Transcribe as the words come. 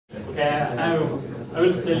Okay, I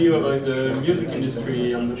will tell you about the music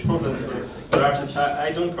industry and the problems of the artists.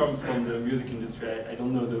 I don't come from the music industry. I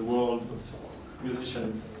don't know the world of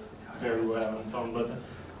musicians very well and so on, but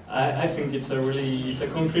I think it's a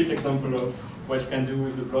concrete example of what you can do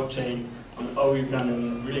with the blockchain and how you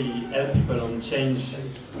can really help people and change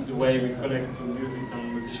the way we connect to music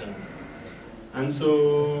and musicians. And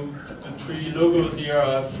so the three logos here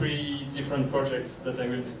are three different projects that I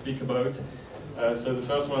will speak about. So the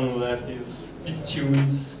first one on the left is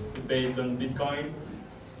BitTunes, based on Bitcoin.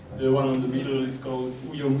 The one on the middle is called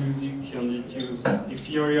Uyo Music, and it uses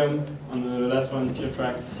Ethereum. And the last one,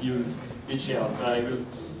 PureTracks, use BitShare. So I will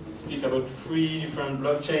speak about three different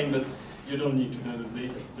blockchains, but you don't need to know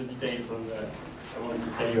the details on that. I want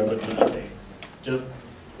to tell you about the details. Just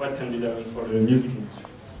what can be done for the music industry.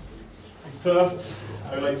 So first,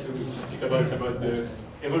 I would like to speak about the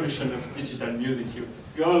evolution of digital music.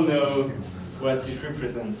 You all know what it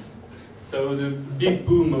represents. So the big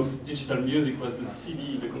boom of digital music was the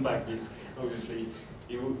CD, the compact disc, obviously.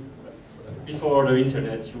 Before the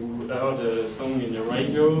internet, you heard a song in the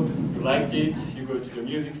radio, you liked it, you go to the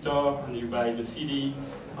music store and you buy the CD.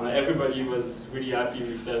 And everybody was really happy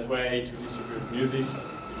with that way to distribute music.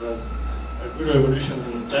 It was a good revolution,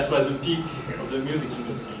 and that was the peak of the music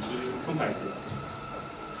industry, the compact disc.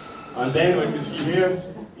 And then what you see here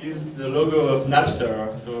is the logo of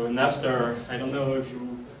Napster. So Napster, I don't know if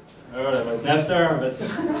you heard about Napster,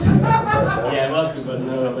 but yeah, most people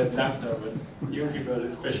know about Napster, but young people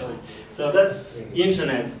especially. So that's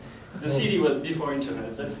internet. The CD was before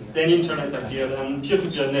internet. Then internet appeared and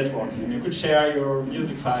peer-to-peer network. You could share your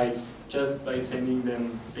music files just by sending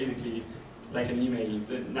them basically like an email.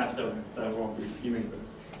 The Napster doesn't work with email, but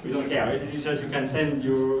we don't care. It's just you can send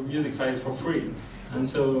your music files for free. And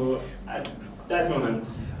so at that moment,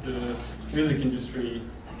 the music industry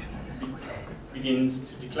begins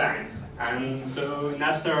to decline. And so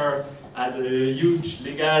Napster had a huge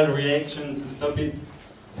legal reaction to stop it.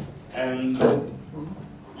 And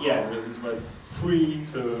yeah, because it was free,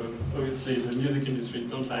 so obviously the music industry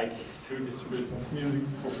don't like to distribute its music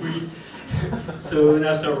for free. So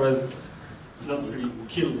Napster was not really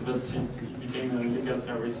killed, but it became a legal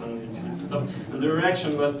service and it stopped. And the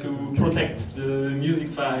reaction was to protect the music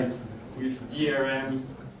files with DRM.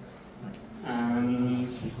 And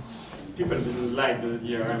people didn't like the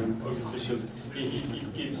DRM, obviously, because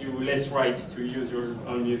it gives you less right to use your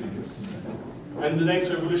own music. And the next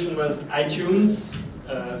revolution was iTunes.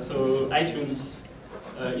 So iTunes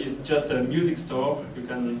is just a music store. You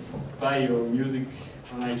can buy your music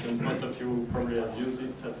on iTunes. Most of you probably have used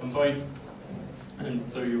it at some point. And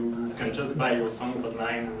so you can just buy your songs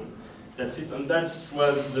online, and that's it. And that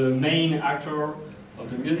was the main actor of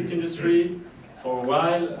the music industry for a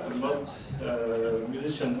while. Most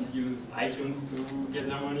musicians use iTunes to get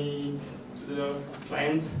their money to their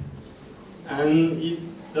clients. And it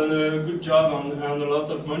done a good job and earned a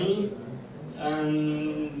lot of money,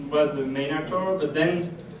 and was the main actor. But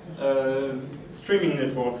then streaming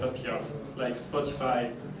networks appeared, like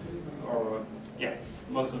Spotify, or yeah,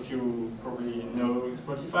 most of you probably know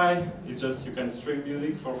Spotify. It's just you can stream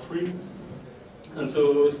music for free. And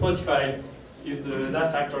so Spotify is the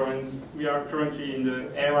last actor, and we are currently in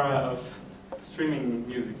the era of streaming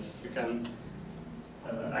music. You can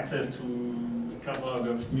access to a catalog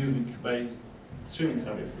of music by streaming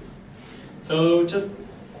services. So just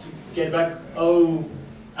to get back how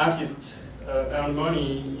artists earn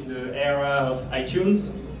money in the era of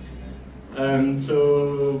iTunes.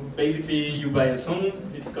 So basically you buy a song,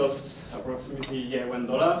 it costs approximately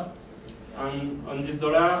 $1. And on this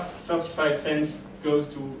dollar, 35 cents goes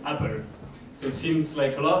to Apple. So it seems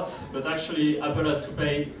like a lot, but actually Apple has to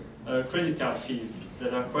pay credit card fees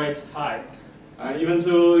that are quite high. And even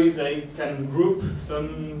so, if they can group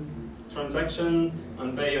some transaction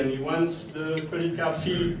and pay only once the credit card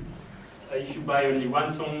fee, if you buy only one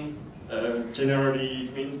song, generally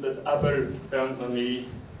it means that Apple earns only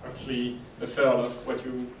actually a third of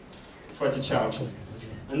what it charges.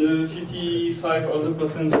 And the 55 other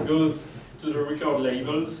percent goes to the record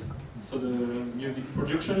labels, so the music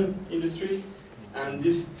production industry. And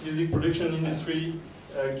this music production industry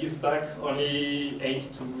gives back only 8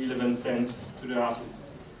 to 11 cents to the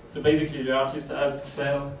artist. So basically the artist has to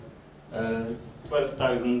sell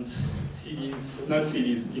 12,000 CDs, not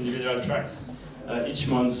CDs, individual tracks, each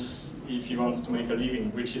month if he wants to make a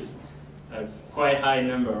living, which is a quite high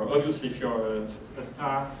number. Obviously, if you're a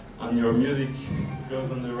star and your music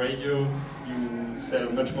goes on the radio, you sell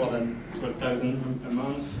much more than 12,000 a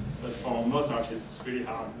month, but for most artists, it's really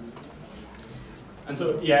hard. And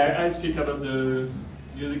so, yeah, I speak about the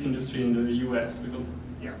music industry in the US because,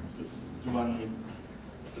 yeah, that's the one,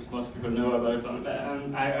 most people know about.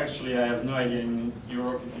 And I have no idea in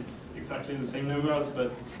Europe if it's exactly the same numbers, but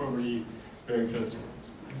it's probably very close to it.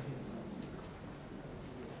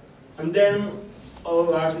 And then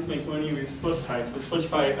all artists make money with Spotify. So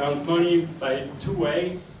Spotify earns money by two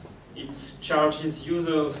ways. It charges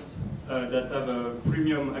users that have a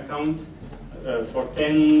premium account for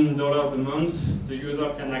 $10 a month. The user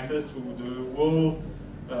can access to the whole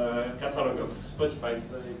catalog of Spotify,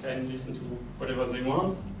 so they can listen to whatever they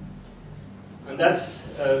want. And that's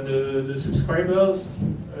the subscribers.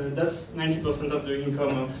 That's 90% of the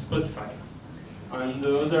income of Spotify. And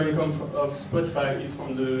the other income of Spotify is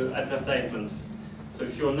from the advertisement. So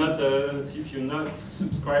if you're not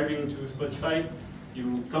subscribing to Spotify,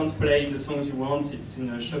 you can't play the songs you want. It's in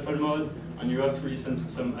a shuffle mode, and you have to listen to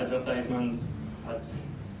some advertisement at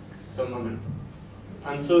some moment.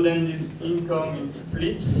 And so then this income is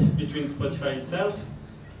split between Spotify itself,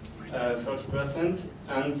 30%,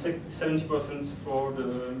 and 70% for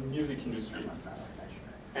the music industry.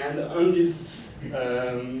 And on this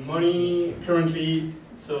money currently,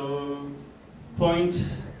 so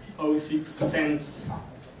 0.06 cents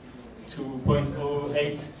to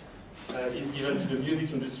 0.08 is given to the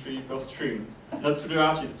music industry per stream, not to the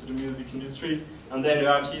artist, to the music industry, and then the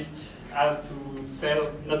artist has to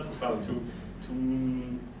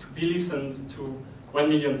be listened to 1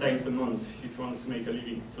 million times a month if he wants to make a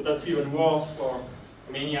living. So that's even worse for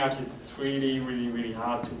many artists. It's really, really, really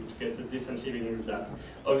hard to get a decent living with that.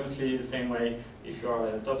 Obviously, the same way, if you're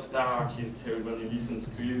a top star artist, everybody listens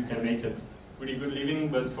to you, you can make a really good living,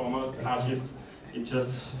 but for most artists, it's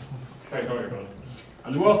just quite horrible.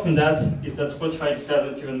 And the worst in that is that Spotify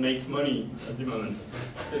doesn't even make money at the moment.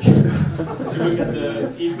 If you look at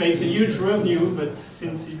it makes a huge revenue, but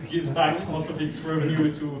since it gives back most of its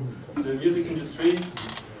revenue to the music industry,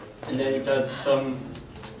 and then it has some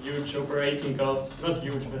huge operating costs, not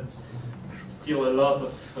huge, but still a lot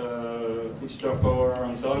of computer power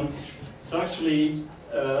and so on. So actually,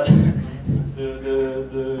 the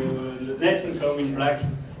net income in black,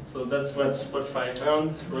 so that's what Spotify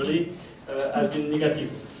earns really, has been negative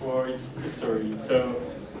for its history. So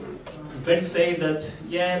they say that,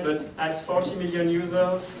 yeah, but at 40 million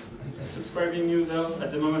users, subscribing users,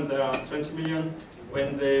 at the moment there are 20 million,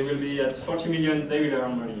 when they will be at 40 million, they will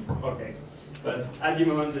earn money. Okay. But at the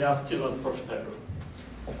moment they are still not profitable.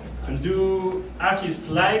 And do artists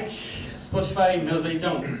like Spotify? No, they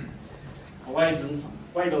don't. Why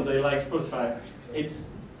don't they like Spotify? It's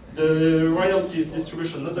the royalties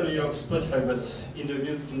distribution, not only of Spotify, but in the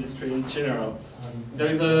music industry in general. There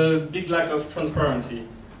is a big lack of transparency.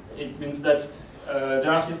 It means that the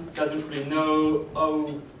artist doesn't really know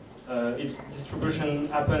how its distribution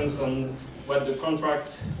happens, on what the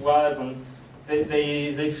contract was, and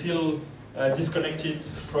they feel disconnected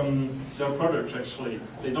from their product, actually.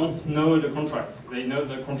 They don't know the contract. They know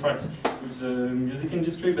the contract with the music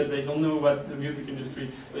industry, but they don't know what the music industry,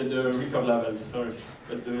 the record labels, sorry,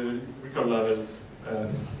 but the record labels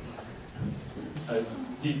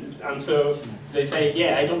did. And so they say,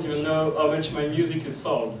 yeah, I don't even know how much my music is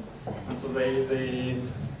sold. And so they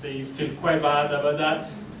feel quite bad about that.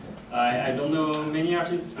 I don't know many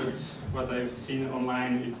artists, but what I've seen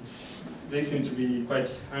online is they seem to be quite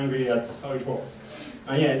angry at how it works.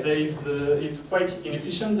 And yeah, it's quite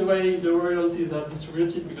inefficient the way the royalties are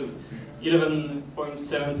distributed, because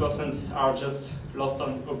 11.7% are just lost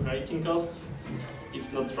on operating costs.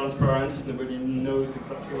 It's not transparent, nobody knows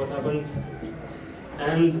exactly what happens.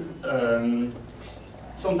 And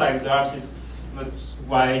sometimes the artists must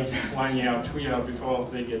wait 1 year or 2 years before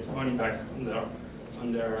they get money back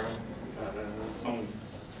on their songs.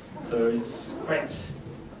 So it's quite,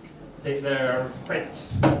 they're quite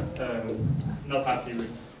not happy with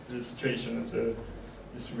the situation of the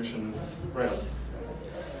distribution of royalties.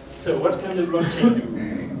 So what can the blockchain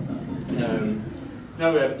do?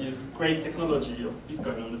 Now we have this great technology of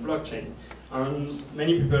Bitcoin on the blockchain, and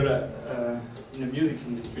many people in the music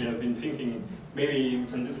industry have been thinking maybe we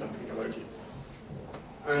can do something about it.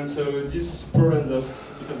 And so this problem of,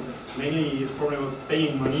 because it's mainly a problem of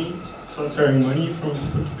paying money, transferring money from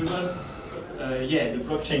people to people, yeah, the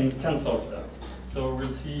blockchain can solve that. So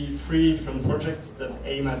we'll see 3 different projects that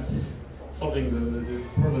aim at solving the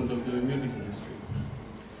problems of the music industry.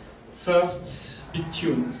 First,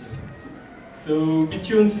 BitTunes. So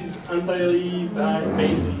BitTunes is entirely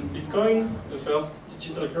based on Bitcoin, the first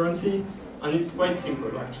digital currency, and it's quite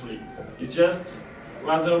simple actually. It's just,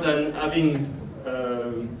 rather than having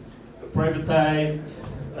a privatized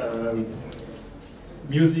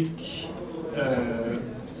music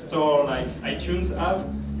store like iTunes have,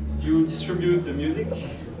 you distribute the music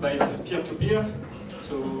by peer-to-peer.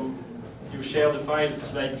 So you share the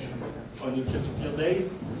files like on a peer-to-peer base.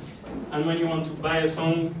 And when you want to buy a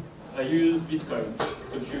song, you use Bitcoin.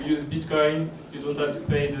 So if you use Bitcoin, you don't have to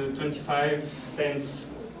pay the 25 cents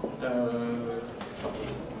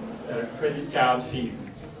credit card fees.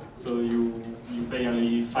 So you pay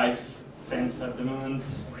only 5 cents at the moment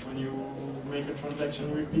when you make a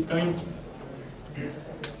transaction with Bitcoin.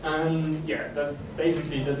 And yeah,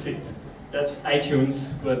 basically that's it. That's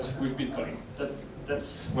iTunes, but with Bitcoin.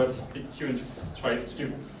 That's what iTunes tries to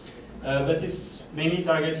do. But it's mainly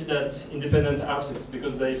targeted at independent artists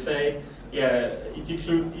because they say, yeah,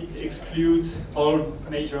 it excludes all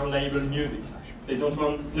major label music. They don't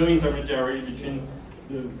want no intermediary between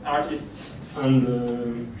the artist and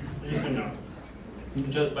the listener. You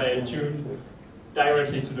just buy a tune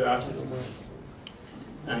directly to the artist.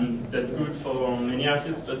 And that's good for many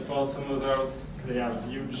artists, but for some others, they have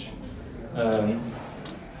huge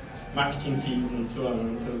marketing fees and so on,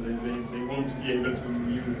 and so they won't be able to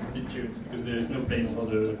use BitTunes because there is no place for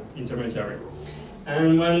the intermediary.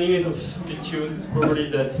 And one limit of BitTunes is probably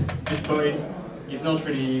that Bitcoin is not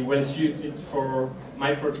really well suited for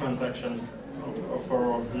microtransaction or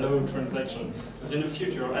for low transaction. Because in the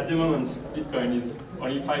future, at the moment, Bitcoin is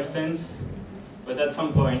only 5 cents, but at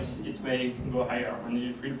some point it may go higher, and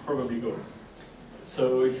it will probably go.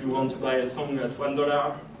 So if you want to buy a song at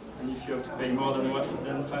 $1, and if you have to pay more than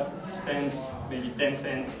 5 cents, maybe 10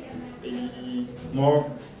 cents, maybe more,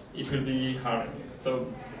 it will be hard. So,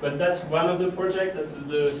 but that's one of the projects. That's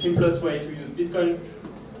the simplest way to use Bitcoin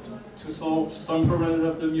to solve some problems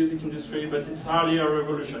of the music industry, but it's hardly a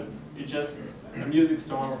revolution. It's just a music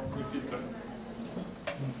store with Bitcoin.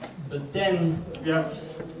 But then we have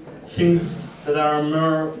things that are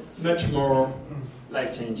much more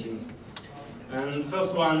life-changing. And the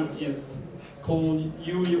first one is called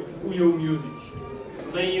Uyo Music.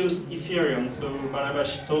 So they use Ethereum. So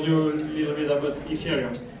Barnabas told you a little bit about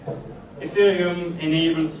Ethereum. Ethereum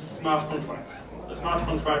enables smart contracts. A smart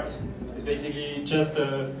contract is basically just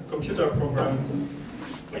a computer program.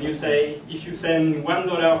 When you say, if you send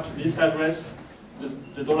 $1 to this address,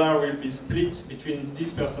 the dollar will be split between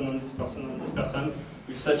this person and this person and this person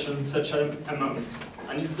with such and such an amount.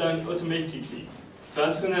 And it's done automatically. So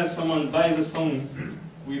as soon as someone buys a song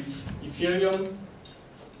with Ethereum,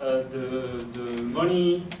 the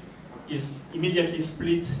money is immediately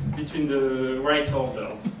split between the right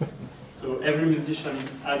holders. So every musician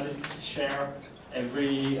has its share,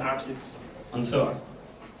 every artist, and so on.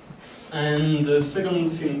 And the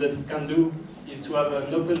second thing that it can do is to have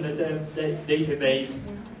an open database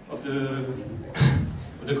of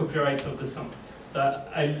the copyrights of the song. So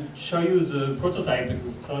I'll show you the prototype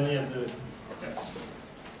because it's only at the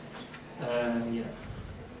yeah.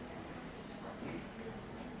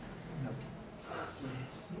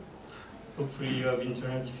 Hopefully you have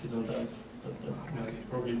internet. If you don't have, it's not that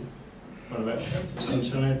probably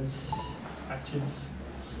internet active.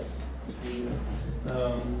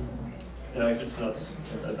 Yeah, if it's not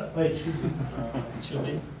that bad. Well, it should be. It should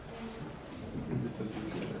be.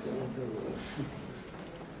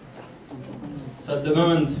 So at the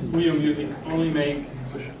moment, Uyo Music only make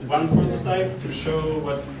one prototype to show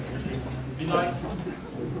what it would be like.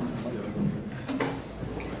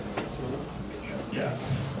 Yeah.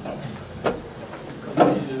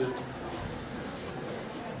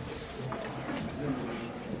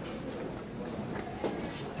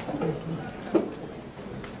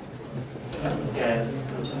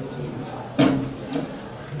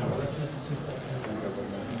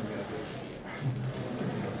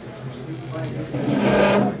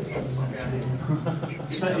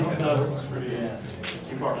 It's not really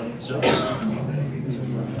important, it's just...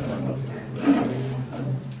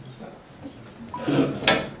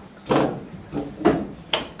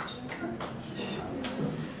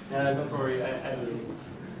 Yeah, don't worry, I will...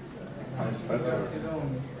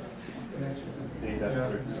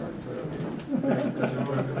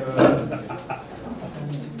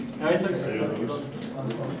 No, it's okay.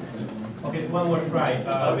 Okay, one more try.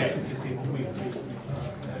 Okay.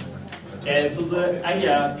 Yeah, so the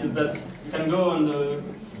idea is that you can go on the...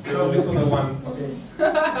 So this is the one. Okay.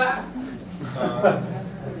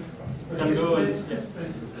 You can go and... Yes.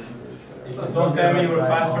 Don't tell me your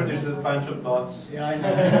password is a bunch of dots. Yeah, I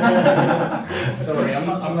know. Sorry, I'm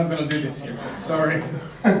not going to do this here. Sorry.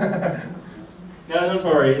 Yeah, don't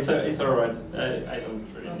worry. It's all right. I don't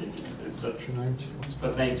really need it. It's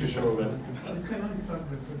just nice to show, but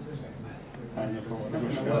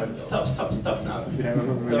Stop now.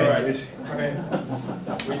 It's all right. Okay.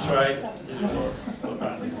 We tried. Didn't work. Not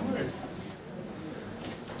bad. Okay.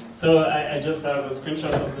 So I just have a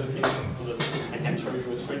screenshot of the thing so that I can show you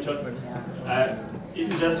a screenshot.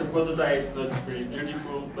 it's just a prototype, so it's really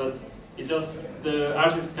beautiful, but it's just the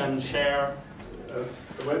artist can share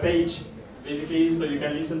a web page, basically, so you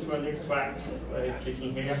can listen to an extract by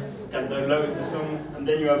clicking here, you can download the song, and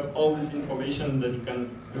then you have all this information that you can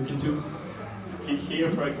look into. Click here,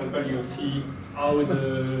 for example, you see how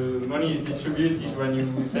the money is distributed when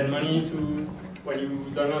you send money to, when you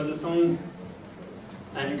download the song,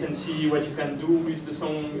 and you can see what you can do with the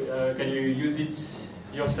song. Can you use it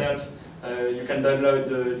yourself? You can download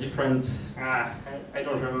the different, I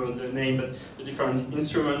don't remember the name, but the different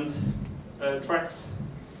instrument tracks.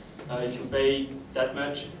 If you pay that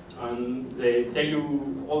much, and they tell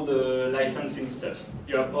you all the licensing stuff.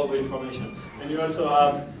 You have all the information. And you also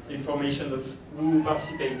have the information of who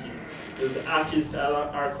participated. Because artists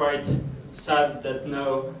are quite sad that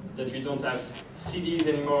now that we don't have CDs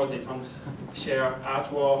anymore, they can't share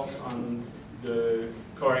artwork and the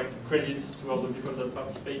correct credits to all the people that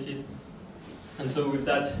participated. And so with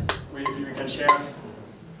that, we can share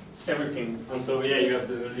everything. And so yeah, you have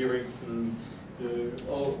the lyrics and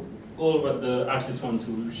all what the artists want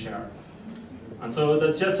to share. And so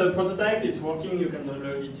that's just a prototype, it's working, you can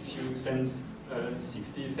download it if you send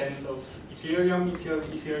 60 cents of Ethereum, if you have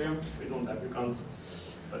Ethereum. If you don't have, you can't,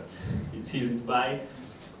 but it's easy to buy.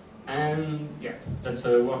 And yeah, that's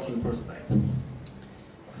a working prototype.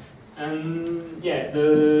 And yeah,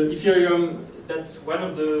 the Ethereum, that's one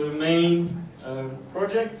of the main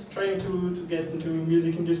projects trying to get into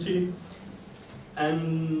music industry.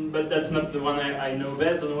 But that's not the one I know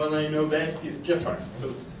best. The one I know best is PeerTracks,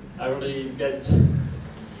 because I really get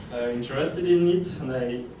interested in it and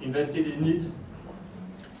I invested in it.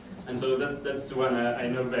 And so that's the one I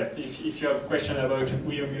know best. If you have a question about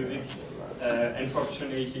Wii Music,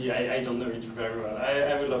 unfortunately I don't know it very well.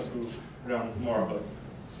 I would love to learn more about it.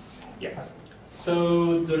 Yeah.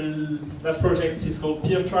 So the last project is called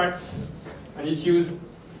PeerTracks, and it uses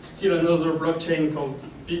still another blockchain called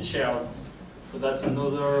BitShares. So that's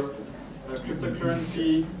another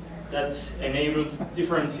cryptocurrency that enables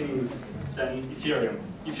different things than Ethereum.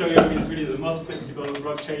 Ethereum is really the most flexible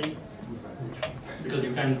blockchain because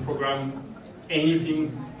you can program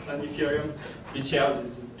anything on Ethereum. BitShares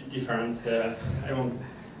is a bit different. I won't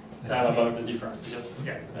tell about the difference. Just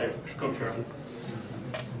concurrent.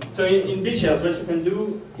 So in BitShares, what you can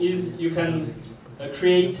do is you can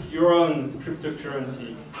create your own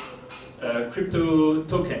cryptocurrency, crypto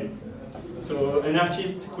token. So an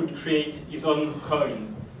artist could create his own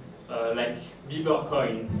coin, like Bieber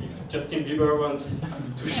coin. If Justin Bieber wants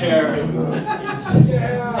to share his...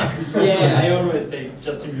 Yeah, I always say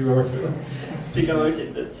Justin Bieber to speak about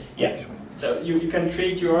it. But yeah, so you can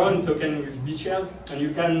create your own token with BitShares, and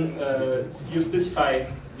you can you specify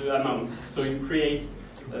the amount. So you create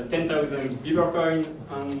 10,000 Bieber coin,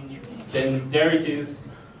 and then there it is.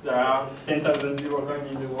 There are 10,000 Bieber coin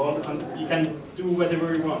in the world, and you can do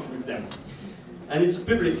whatever you want with them. And it's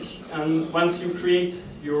public, and once you create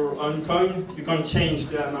your own coin, you can't change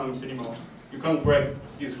the amount anymore. You can't break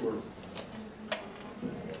these rules.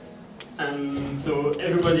 And so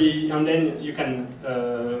everybody, and then you can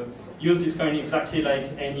use this coin exactly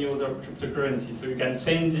like any other cryptocurrency. So you can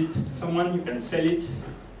send it to someone, you can sell it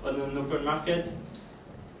on an open market,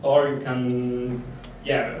 or you can,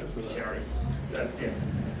 share it.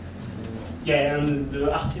 Yeah, and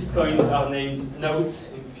the artist coins are named notes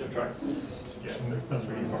in PeerTracks. Yeah, that's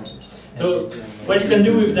really important. So what you can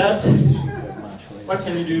do with that, what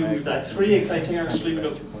can you do with that? It's really exciting actually,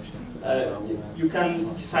 because you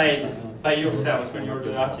can decide by yourself when you're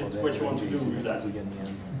the artist what you want to do with that.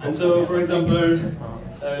 And so, for example,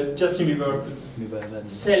 Justin Bieber could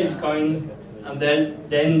sell his coin and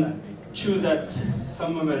then choose at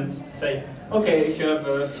some moment to say, okay, if you have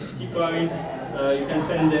 50 coin, you can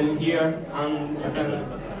send them here and you can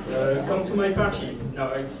come to my party. No,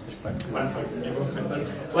 it's 1,000 euro,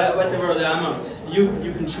 but whatever the amount,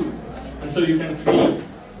 you can choose. And so you can create,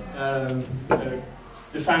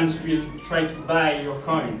 the fans will try to buy your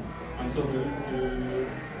coin, and so the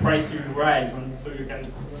price will rise, and so you can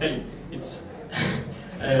sell it. It's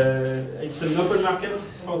an open market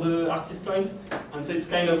for the artist coins, and so it's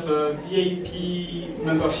kind of a VIP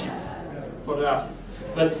membership for the artist.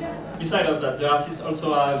 But besides of that, the artist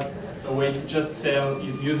also has a way to just sell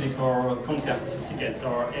his music or concert tickets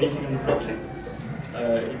or anything on the blockchain.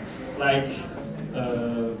 It's like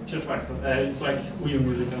PeerTracks. It's like Wii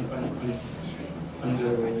Music and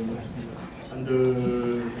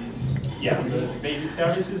the basic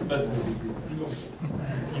services, but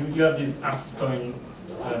you have this artist coin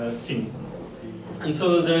thing. And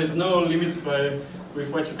so there is no limits with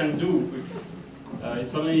what you can do with.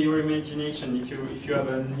 It's only your imagination. If you have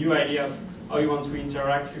a new idea of how you want to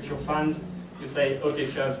interact with your fans, You say, okay,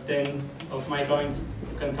 if you have 10 of my coins,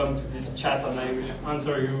 you can come to this chat and I will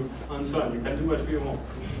answer you, and so on. You can do what you want.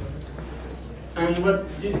 And what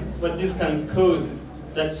this can cause is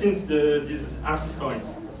that since these artist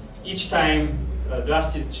coins, each time the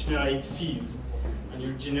artist generates fees, and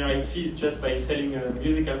you generate fees just by selling a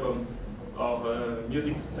music album or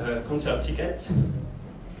music concert tickets,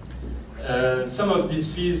 some of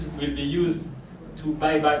these fees will be used to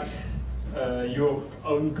buy back your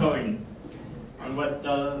own coin. And what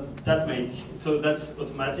does that make? So that's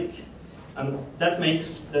automatic, and that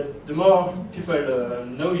makes that the more people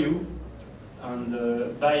know you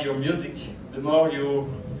and buy your music, the more your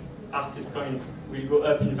artist coin will go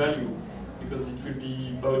up in value because it will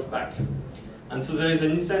be bought back. And so there is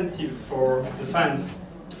an incentive for the fans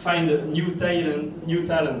to find a new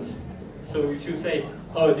talent. So if you say,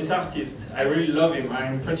 oh, this artist, I really love him,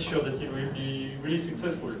 I'm pretty sure that he will be really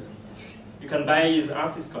successful, you can buy his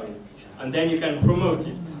artist coin, and then you can promote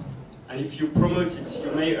it. And if you promote it,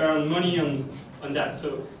 you may earn money on that.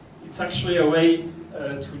 So it's actually a way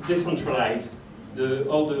to decentralize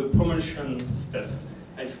all the promotion stuff.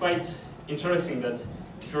 And it's quite interesting that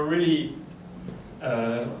if you're really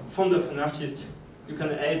fond of an artist, you can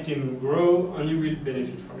help him grow and you will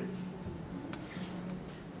benefit from it.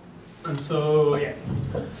 And so, yeah,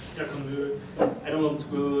 I don't want to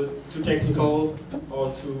go too technical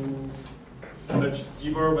or too much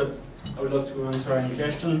deeper, but I would love to answer any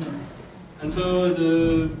question. And so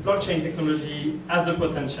the blockchain technology has the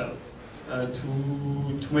potential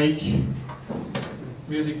to make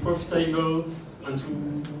music profitable and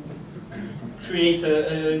to create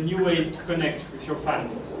a new way to connect with your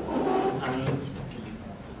fans. And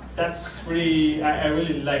that's really, I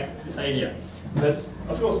really like this idea. But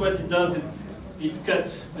of course what it does is it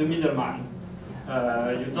cuts the middleman.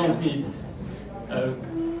 You don't need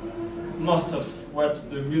most of what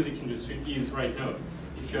the music industry is right now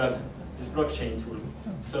if you have this blockchain tool.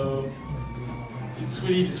 So it's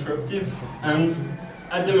really disruptive, and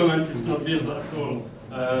at the moment it's not built at all.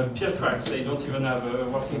 Peer tracks, they don't even have a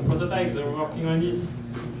working prototype, they're working on it.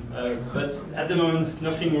 But at the moment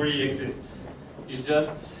nothing really exists. It's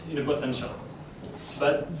just in the potential.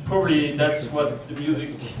 But probably that's what the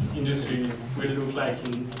music industry will look like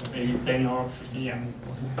in maybe 10 or 15 years.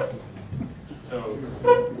 So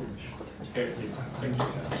here it is. Thank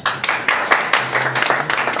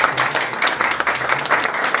you.